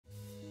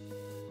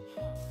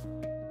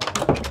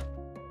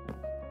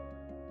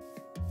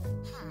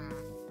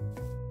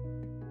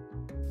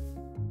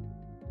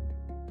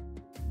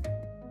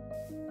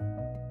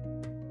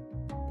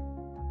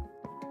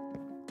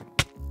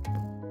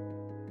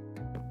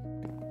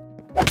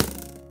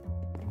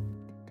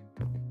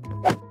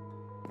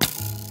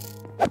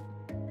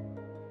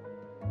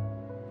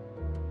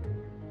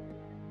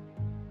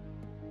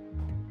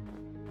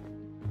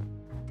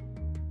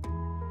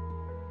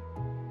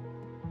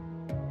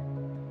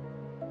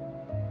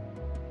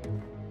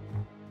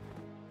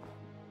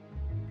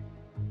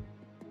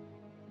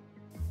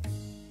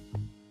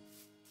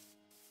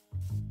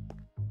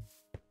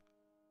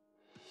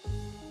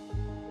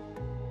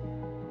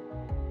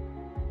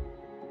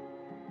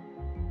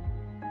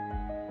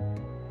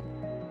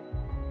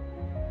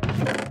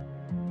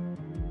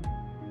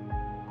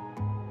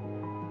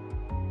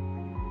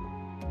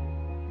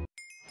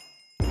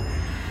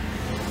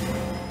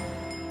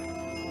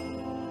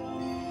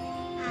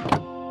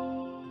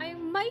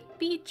might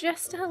be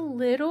just a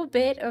little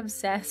bit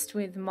obsessed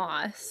with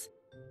moss.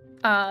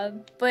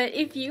 But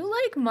if you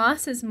like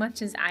moss as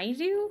much as I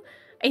do,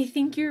 I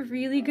think you're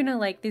really gonna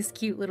like this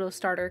cute little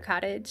starter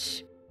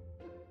cottage.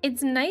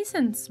 It's nice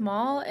and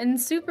small and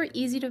super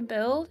easy to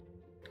build,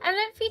 and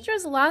it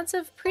features lots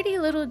of pretty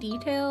little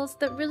details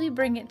that really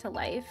bring it to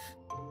life.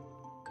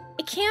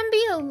 It can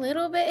be a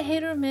little bit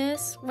hit or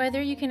miss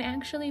whether you can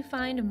actually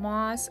find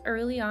moss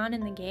early on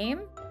in the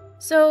game,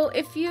 so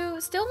if you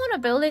still want to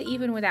build it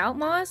even without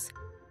moss,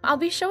 I'll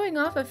be showing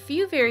off a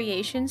few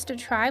variations to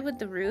try with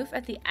the roof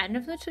at the end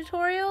of the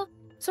tutorial,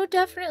 so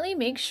definitely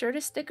make sure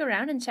to stick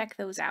around and check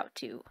those out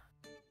too.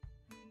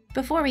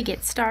 Before we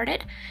get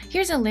started,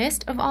 here's a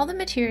list of all the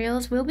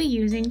materials we'll be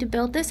using to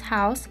build this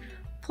house,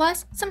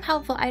 plus some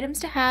helpful items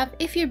to have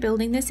if you're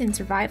building this in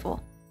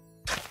survival.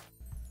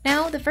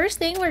 Now, the first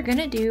thing we're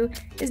gonna do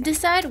is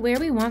decide where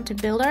we want to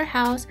build our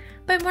house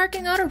by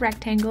marking out a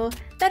rectangle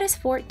that is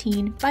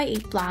 14 by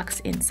 8 blocks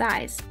in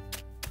size.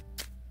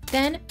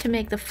 Then, to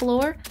make the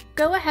floor,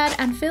 go ahead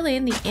and fill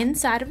in the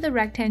inside of the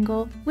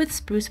rectangle with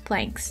spruce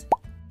planks.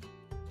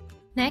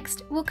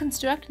 Next, we'll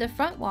construct the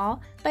front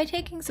wall by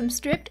taking some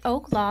stripped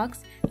oak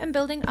logs and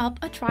building up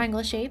a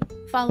triangle shape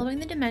following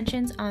the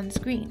dimensions on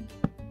screen.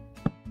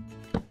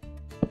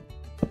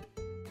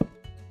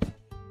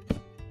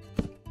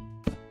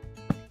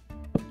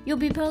 You'll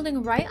be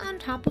building right on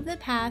top of the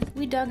path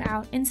we dug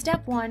out in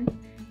step 1,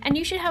 and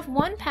you should have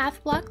one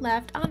path block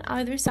left on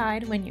either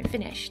side when you're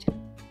finished.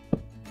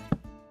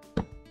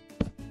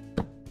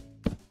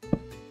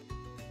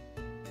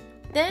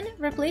 Then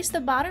replace the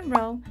bottom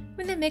row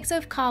with a mix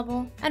of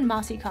cobble and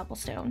mossy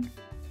cobblestone.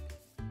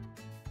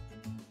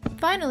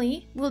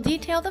 Finally, we'll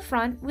detail the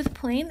front with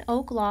plain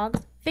oak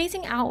logs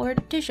facing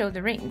outward to show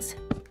the rings.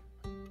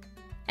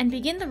 And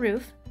begin the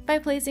roof by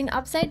placing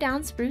upside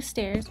down spruce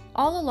stairs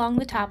all along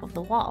the top of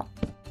the wall.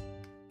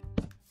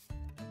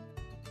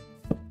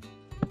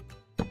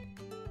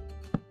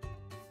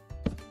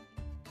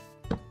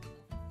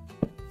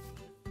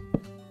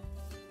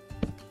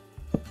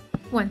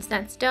 Once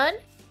that's done,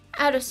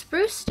 add a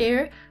spruce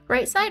stair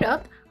right side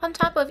up on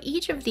top of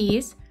each of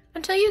these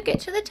until you get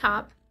to the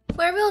top,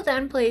 where we'll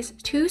then place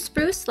 2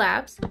 spruce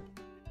slabs,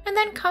 and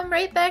then come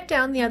right back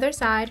down the other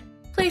side,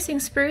 placing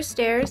spruce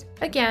stairs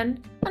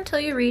again until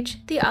you reach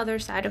the other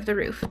side of the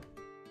roof.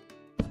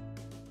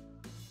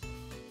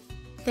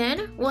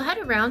 Then we'll head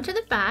around to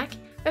the back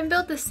and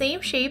build the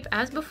same shape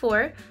as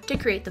before to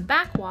create the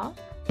back wall.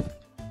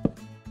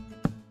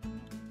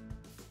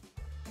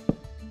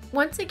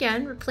 Once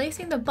again,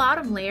 replacing the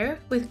bottom layer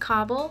with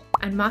cobble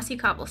and mossy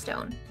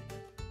cobblestone.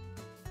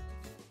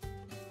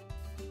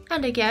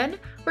 And again,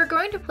 we're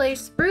going to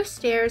place spruce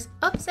stairs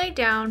upside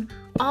down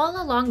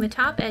all along the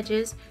top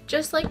edges,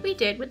 just like we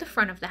did with the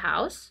front of the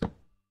house.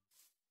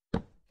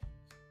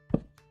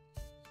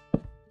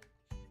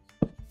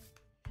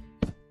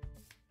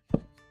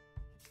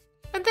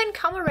 And then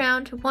come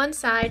around to one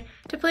side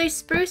to place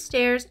spruce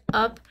stairs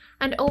up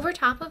and over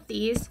top of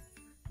these,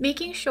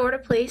 making sure to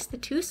place the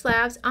 2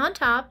 slabs on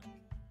top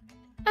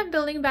and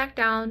building back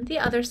down the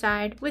other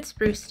side with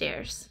spruce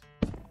stairs.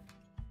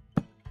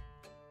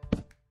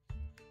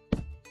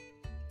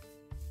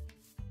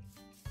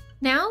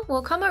 Now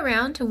we'll come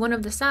around to one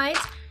of the sides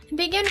and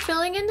begin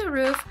filling in the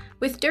roof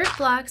with dirt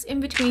blocks in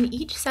between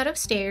each set of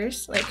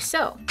stairs, like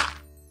so.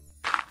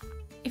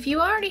 If you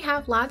already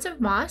have lots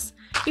of moss,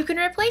 you can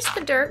replace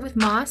the dirt with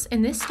moss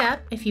in this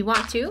step if you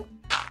want to.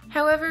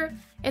 However,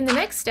 in the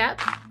next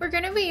step, we're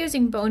going to be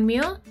using bone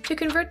meal to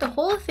convert the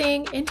whole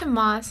thing into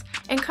moss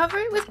and cover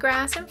it with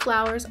grass and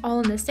flowers all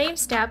in the same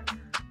step,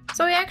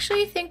 so I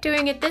actually think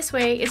doing it this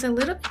way is a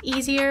little bit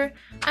easier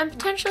and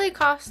potentially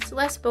costs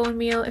less bone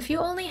meal if you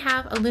only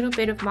have a little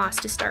bit of moss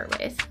to start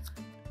with.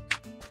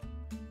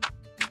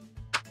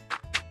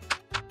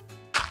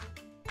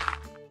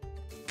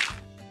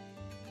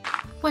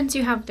 Once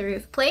you have the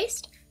roof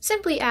placed,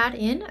 simply add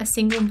in a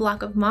single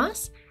block of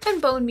moss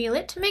and bone meal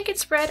it to make it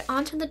spread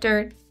onto the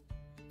dirt.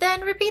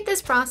 Then repeat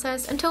this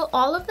process until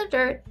all of the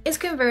dirt is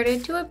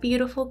converted to a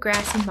beautiful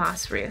grassy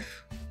moss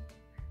roof.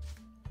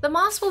 The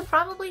moss will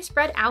probably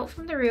spread out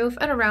from the roof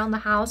and around the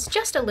house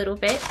just a little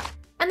bit,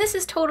 and this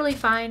is totally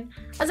fine,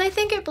 as I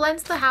think it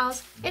blends the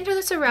house into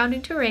the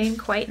surrounding terrain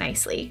quite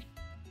nicely.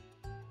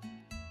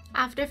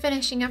 After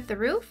finishing up the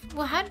roof,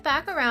 we'll head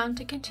back around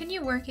to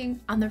continue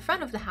working on the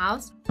front of the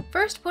house,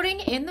 first putting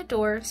in the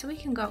door so we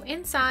can go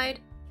inside,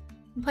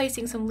 and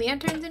placing some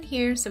lanterns in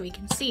here so we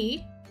can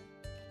see.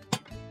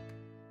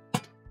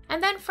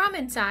 And then from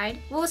inside,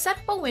 we'll set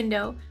up a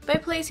window by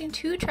placing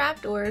 2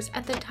 trapdoors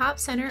at the top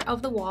center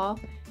of the wall,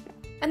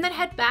 and then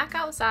head back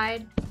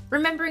outside,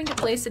 remembering to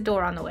place the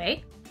door on the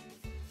way.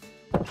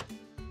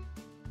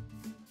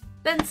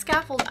 Then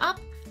scaffold up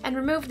and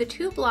remove the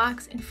 2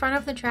 blocks in front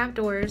of the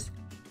trapdoors,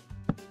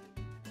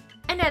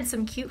 and add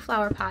some cute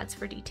flower pots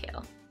for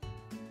detail.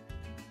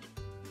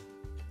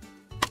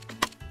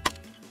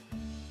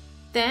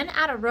 Then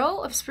add a row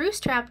of spruce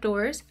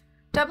trapdoors,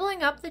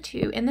 doubling up the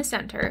 2 in the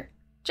center,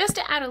 just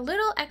to add a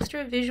little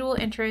extra visual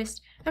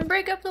interest and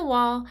break up the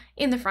wall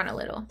in the front a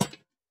little.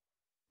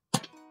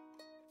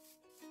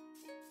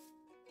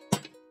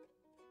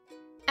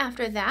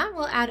 After that,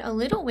 we'll add a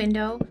little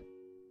window,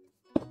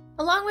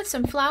 along with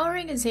some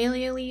flowering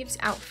azalea leaves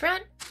out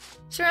front,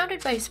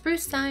 surrounded by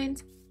spruce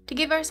signs, to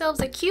give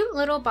ourselves a cute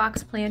little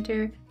box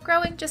planter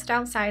growing just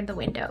outside the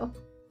window.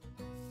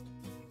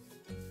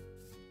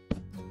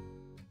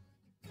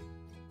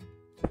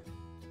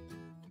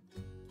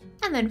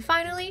 And then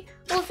finally,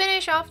 we'll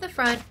finish off the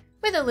front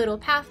with a little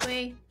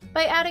pathway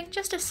by adding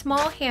just a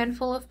small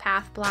handful of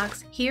path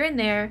blocks here and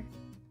there,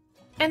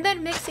 and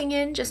then mixing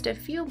in just a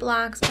few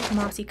blocks of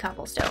mossy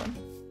cobblestone.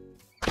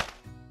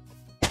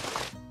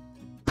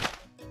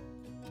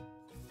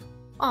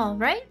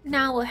 Alright,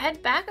 now we'll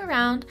head back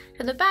around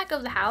to the back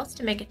of the house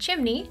to make a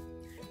chimney,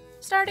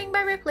 starting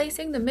by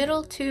replacing the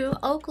middle two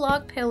oak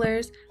log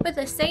pillars with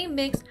the same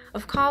mix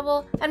of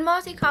cobble and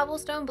mossy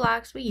cobblestone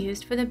blocks we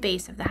used for the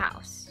base of the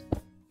house.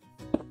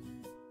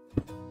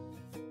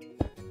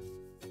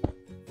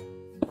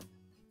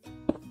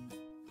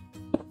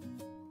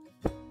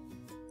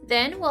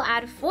 Then we'll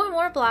add 4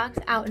 more blocks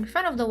out in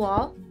front of the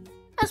wall,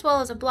 as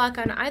well as a block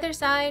on either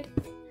side,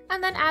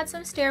 and then add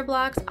some stair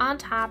blocks on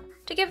top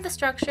to give the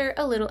structure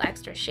a little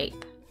extra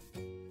shape.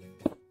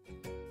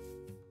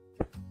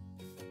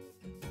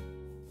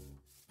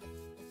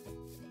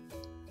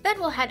 Then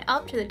we'll head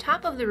up to the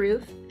top of the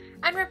roof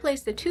and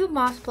replace the 2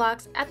 moss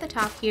blocks at the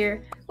top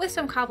here with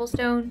some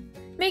cobblestone,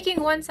 making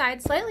one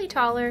side slightly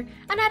taller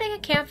and adding a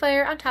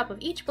campfire on top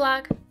of each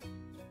block,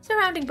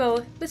 surrounding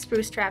both with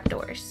spruce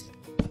trapdoors.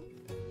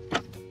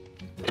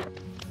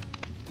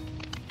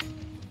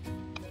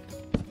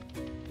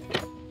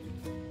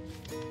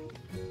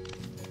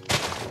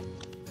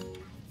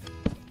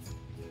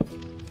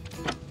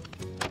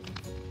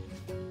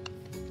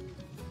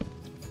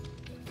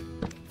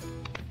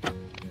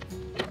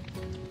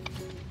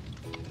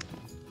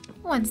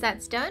 Once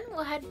that's done,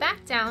 we'll head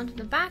back down to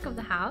the back of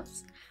the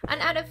house and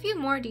add a few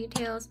more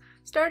details,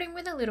 starting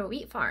with a little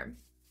wheat farm.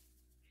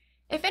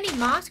 If any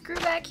moss grew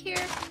back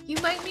here, you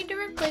might need to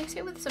replace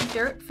it with some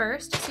dirt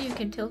first so you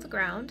can till the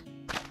ground,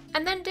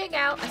 and then dig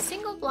out a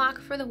single block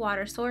for the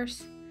water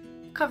source,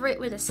 cover it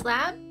with a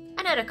slab,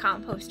 and add a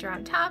composter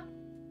on top,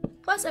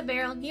 plus a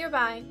barrel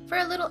nearby for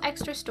a little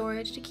extra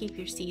storage to keep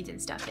your seeds and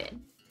stuff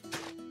in.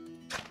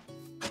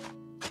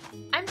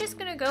 I'm just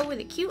gonna go with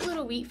a cute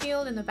little wheat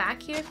field in the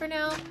back here for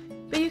now,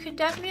 but you can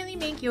definitely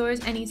make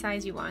yours any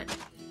size you want.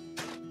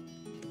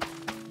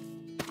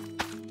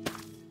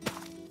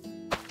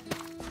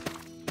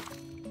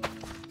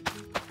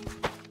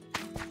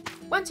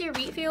 Once your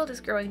wheat field is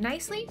growing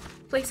nicely,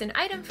 place an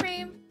item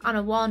frame on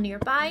a wall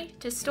nearby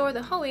to store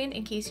the hoe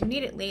in case you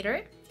need it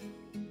later,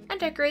 and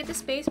decorate the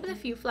space with a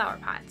few flower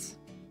pots.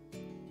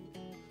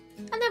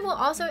 And then we'll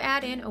also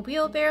add in a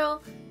wheelbarrow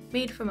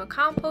made from a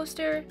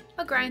composter,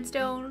 a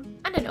grindstone,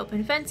 and an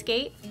open fence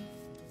gate,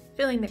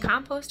 filling the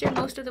composter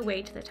most of the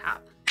way to the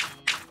top.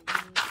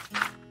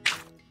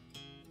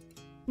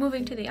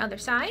 Moving to the other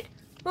side,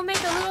 we'll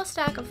make a little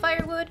stack of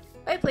firewood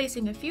by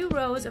placing a few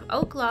rows of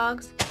oak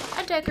logs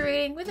and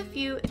decorating with a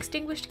few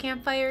extinguished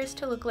campfires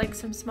to look like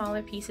some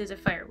smaller pieces of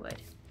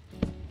firewood.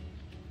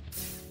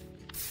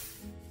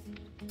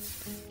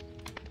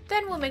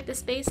 Then we'll make the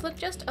space look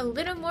just a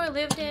little more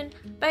lived in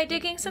by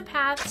digging some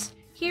paths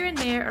here and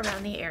there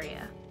around the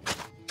area.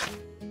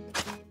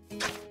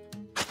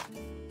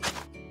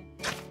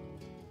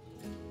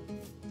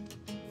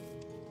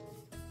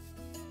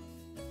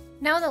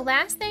 Now the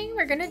last thing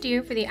we're going to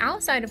do for the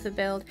outside of the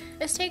build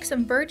is take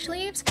some birch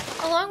leaves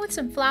along with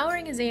some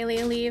flowering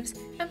azalea leaves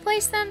and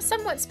place them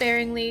somewhat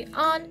sparingly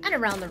on and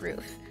around the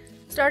roof,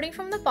 starting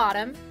from the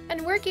bottom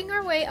and working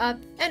our way up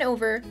and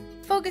over,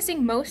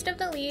 focusing most of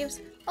the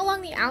leaves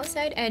along the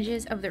outside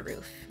edges of the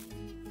roof.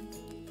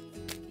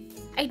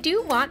 I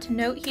do want to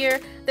note here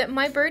that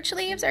my birch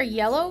leaves are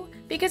yellow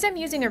because I'm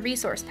using a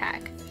resource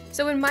pack,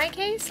 so in my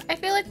case, I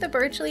feel like the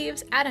birch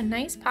leaves add a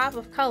nice pop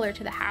of color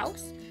to the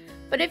house.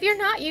 But if you're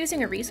not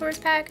using a resource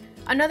pack,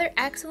 another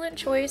excellent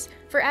choice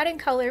for adding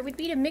color would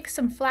be to mix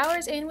some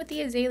flowers in with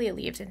the azalea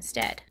leaves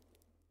instead.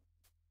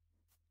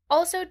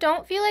 Also,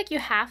 don't feel like you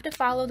have to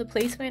follow the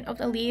placement of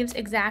the leaves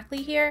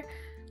exactly here.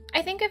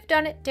 I think I've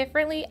done it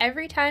differently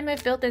every time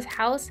I've built this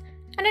house,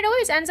 and it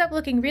always ends up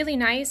looking really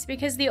nice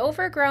because the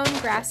overgrown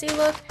grassy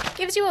look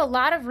gives you a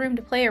lot of room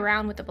to play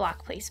around with the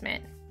block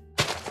placement.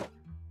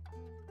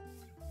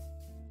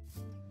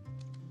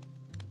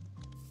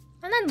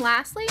 And then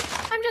lastly,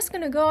 I'm just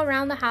going to go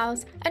around the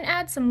house and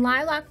add some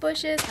lilac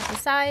bushes at the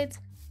sides,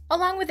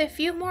 along with a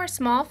few more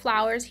small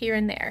flowers here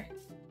and there.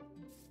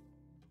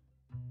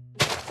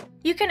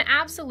 You can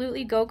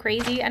absolutely go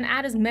crazy and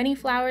add as many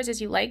flowers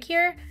as you like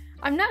here.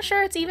 I'm not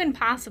sure it's even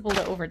possible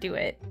to overdo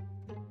it.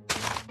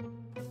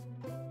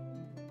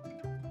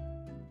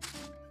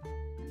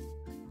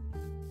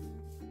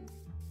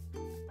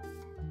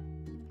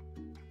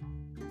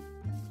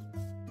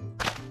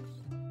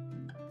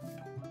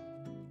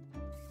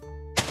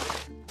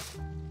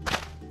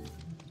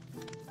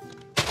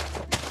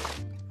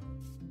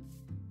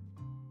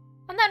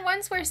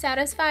 Once we're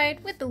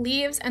satisfied with the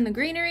leaves and the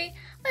greenery,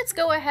 let's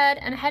go ahead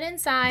and head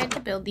inside to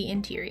build the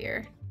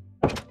interior.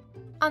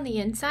 On the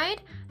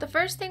inside, The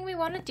first thing we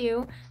want to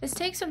do is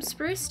take some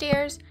spruce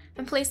stairs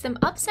and place them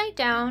upside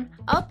down,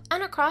 up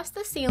and across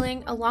the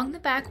ceiling along the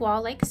back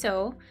wall like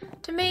so,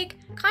 to make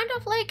kind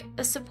of like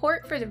a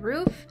support for the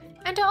roof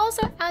and to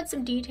also add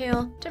some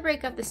detail to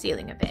break up the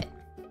ceiling a bit.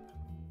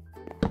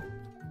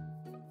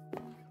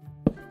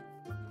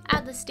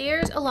 Add the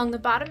stairs along the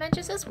bottom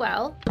edges as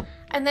well,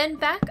 and then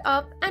back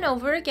up and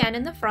over again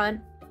in the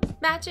front,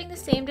 matching the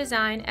same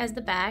design as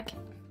the back.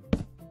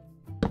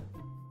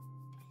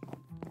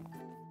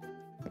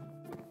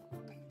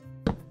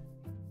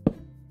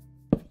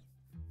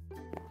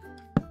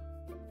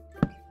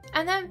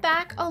 And then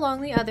back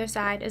along the other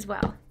side as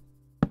well.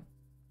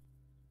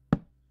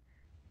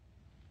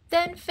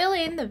 Then fill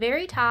in the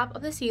very top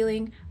of the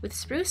ceiling with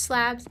spruce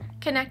slabs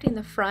connecting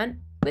the front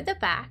with the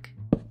back.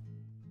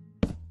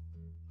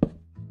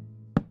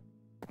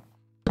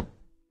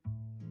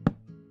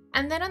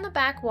 And then on the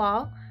back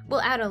wall,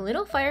 we'll add a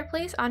little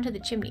fireplace onto the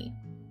chimney.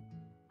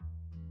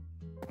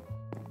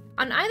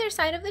 On either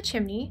side of the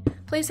chimney,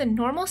 place a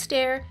normal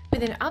stair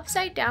with an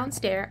upside down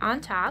stair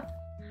on top,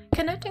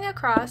 connecting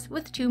across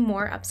with 2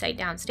 more upside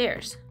down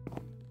stairs.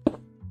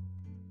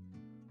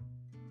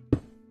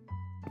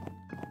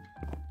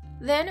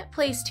 Then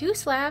place 2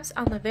 slabs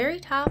on the very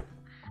top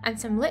and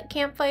some lit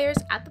campfires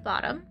at the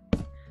bottom,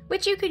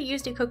 which you could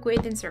use to cook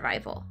with in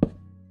survival.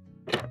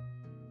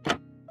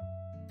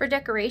 For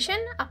decoration,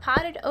 a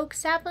potted oak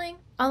sapling,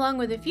 along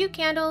with a few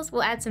candles,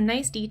 will add some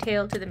nice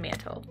detail to the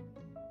mantle.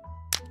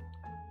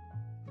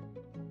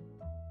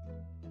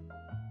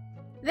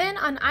 Then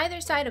on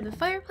either side of the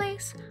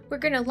fireplace, we're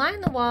going to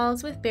line the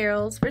walls with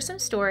barrels for some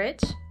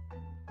storage,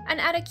 and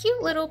add a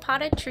cute little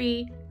potted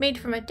tree made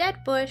from a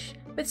dead bush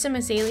with some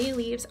azalea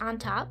leaves on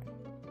top.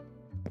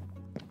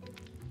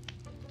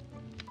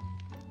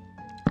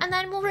 And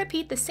then we'll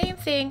repeat the same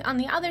thing on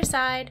the other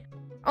side,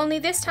 only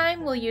this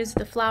time we'll use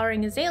the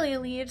flowering azalea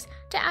leaves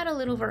to add a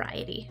little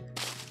variety.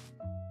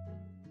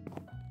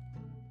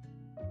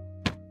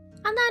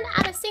 And then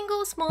add a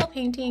single small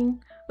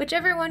painting,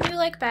 whichever one you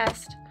like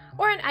best,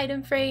 or an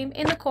item frame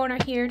in the corner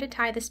here to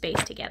tie the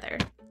space together.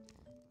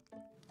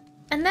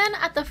 And then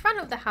at the front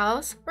of the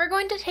house, we're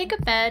going to take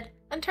a bed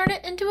and turn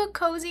it into a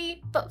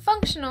cozy but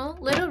functional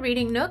little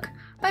reading nook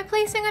by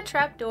placing a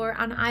trapdoor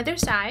on either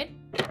side,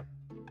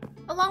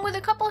 along with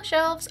a couple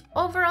shelves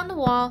over on the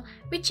wall,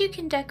 which you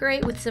can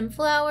decorate with some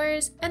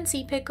flowers and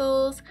sea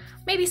pickles,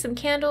 maybe some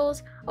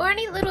candles, or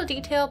any little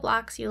detail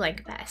blocks you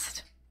like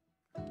best.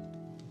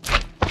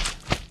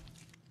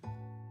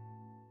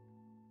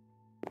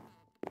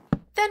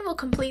 Then we'll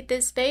complete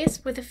this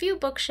space with a few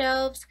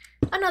bookshelves,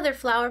 another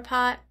flower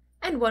pot,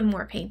 and 1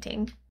 more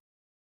painting.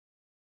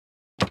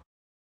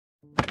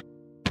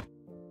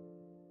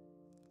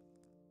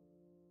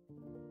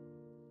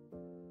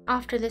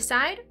 Off to the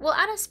side, we'll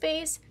add a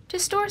space to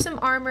store some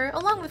armor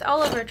along with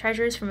all of our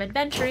treasures from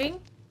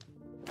adventuring.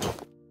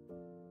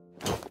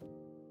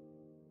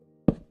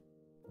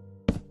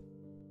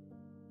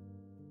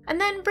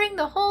 And then bring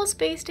the whole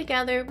space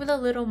together with a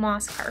little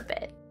moss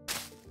carpet.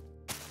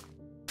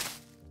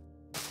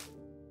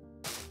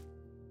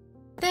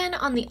 Then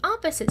on the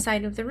opposite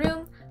side of the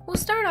room, we'll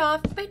start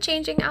off by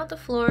changing out the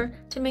floor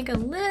to make a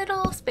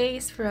little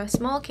space for a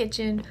small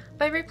kitchen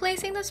by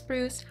replacing the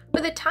spruce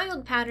with a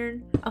tiled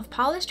pattern of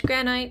polished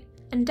granite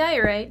and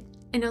diorite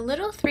in a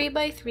little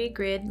 3x3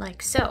 grid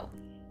like so.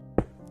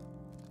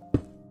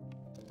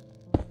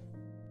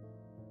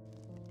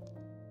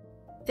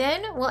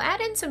 Then we'll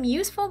add in some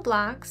useful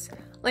blocks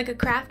like a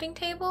crafting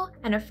table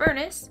and a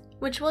furnace,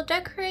 which we'll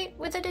decorate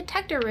with a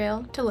detector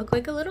rail to look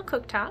like a little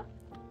cooktop.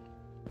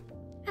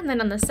 And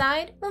then on the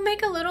side, we'll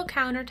make a little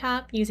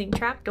countertop using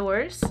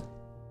trapdoors.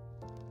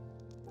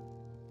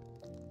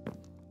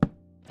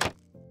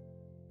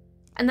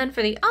 And then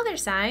for the other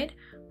side,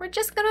 we're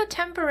just going to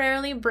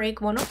temporarily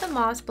break one of the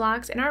moss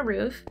blocks in our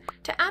roof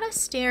to add a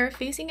stair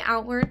facing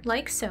outward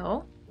like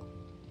so.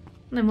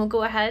 And then we'll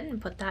go ahead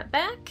and put that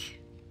back.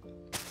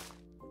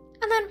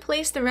 And then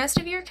place the rest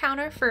of your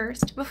counter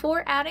first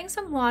before adding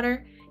some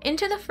water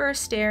into the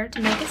first stair to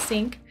make a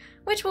sink,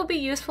 which will be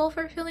useful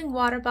for filling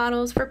water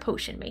bottles for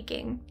potion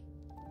making.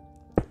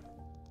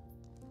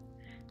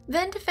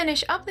 Then to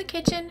finish up the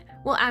kitchen,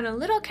 we'll add a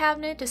little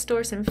cabinet to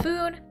store some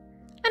food,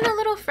 and a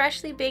little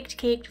freshly baked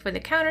cake for the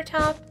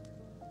countertop,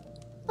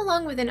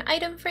 along with an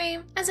item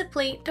frame as a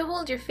plate to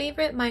hold your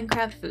favorite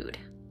Minecraft food.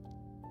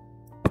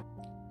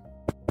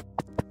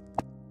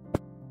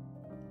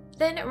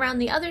 Then around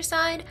the other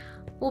side,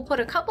 we'll put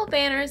a couple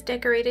banners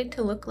decorated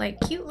to look like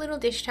cute little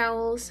dish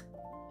towels.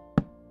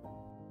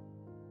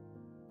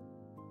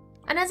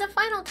 And as a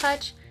final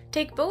touch,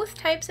 take both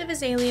types of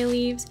azalea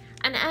leaves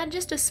and add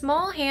just a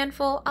small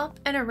handful up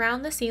and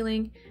around the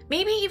ceiling,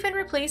 maybe even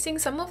replacing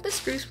some of the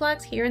spruce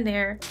blocks here and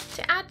there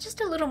to add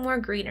just a little more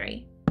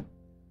greenery.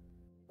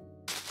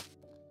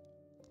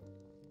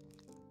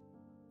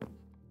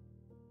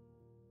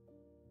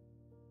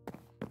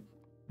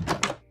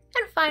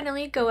 And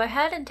finally, go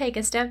ahead and take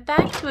a step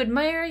back to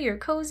admire your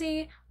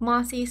cozy,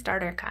 mossy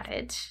starter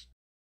cottage.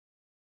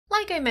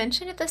 Like I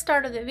mentioned at the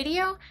start of the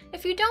video,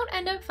 if you don't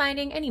end up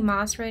finding any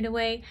moss right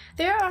away,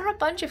 there are a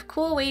bunch of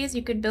cool ways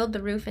you could build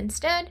the roof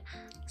instead,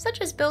 such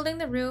as building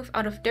the roof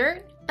out of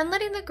dirt and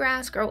letting the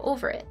grass grow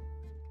over it.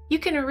 You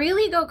can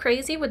really go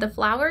crazy with the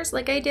flowers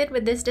like I did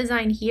with this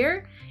design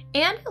here,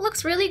 and it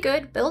looks really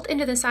good built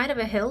into the side of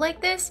a hill like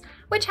this,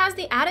 which has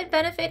the added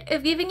benefit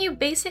of giving you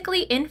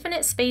basically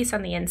infinite space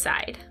on the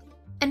inside.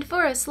 And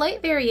for a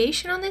slight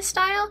variation on this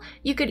style,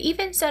 you could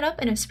even set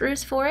up in a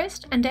spruce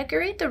forest and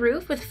decorate the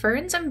roof with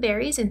ferns and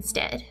berries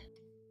instead.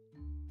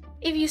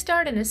 If you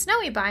start in a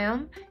snowy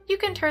biome, you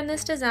can turn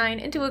this design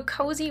into a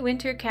cozy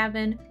winter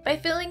cabin by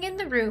filling in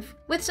the roof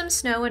with some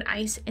snow and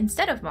ice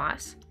instead of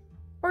moss.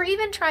 Or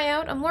even try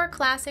out a more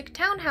classic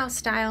townhouse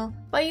style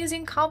by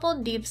using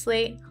cobbled deep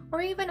slate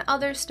or even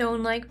other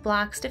stone-like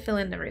blocks to fill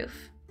in the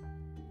roof.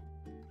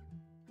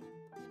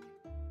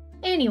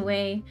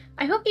 Anyway,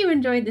 I hope you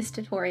enjoyed this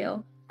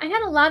tutorial. I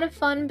had a lot of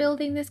fun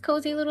building this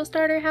cozy little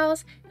starter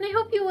house, and I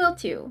hope you will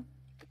too.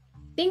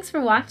 Thanks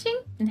for watching,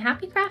 and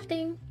happy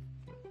crafting!